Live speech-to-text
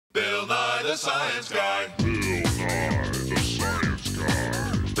the Science Guy. Bill Nye, the Science Guy.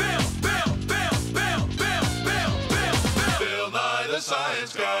 Bill Nye the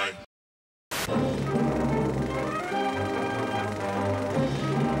Science Guy.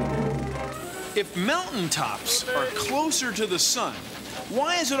 If mountaintops are closer to the sun,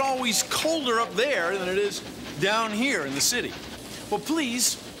 why is it always colder up there than it is down here in the city? Well,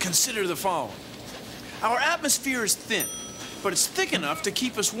 please consider the following. Our atmosphere is thin, but it's thick enough to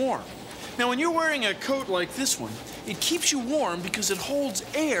keep us warm. Now, when you're wearing a coat like this one, it keeps you warm because it holds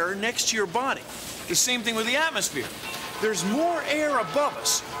air next to your body. The same thing with the atmosphere. There's more air above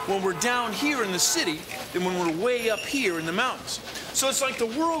us when we're down here in the city than when we're way up here in the mountains. So it's like the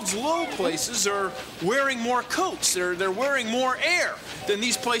world's low places are wearing more coats. They're wearing more air than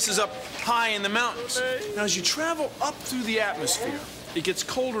these places up high in the mountains. Now, as you travel up through the atmosphere, it gets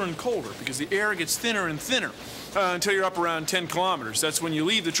colder and colder because the air gets thinner and thinner until you're up around 10 kilometers. That's when you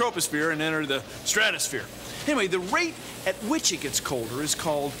leave the troposphere and enter the stratosphere. Anyway, the rate at which it gets colder is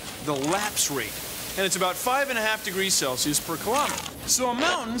called the lapse rate. And it's about 5.5 degrees Celsius per kilometer. So a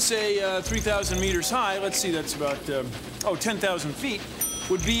mountain, say 3,000 meters high, let's see, that's about, 10,000 feet,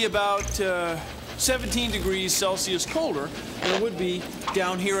 would be about 17 degrees Celsius colder than it would be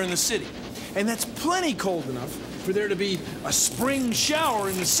down here in the city. And that's plenty cold enough for there to be a spring shower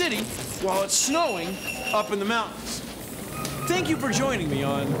in the city while it's snowing up in the mountains. Thank you for joining me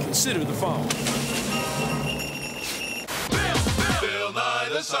on Consider the Following. Bill Nye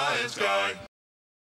the Science Guy.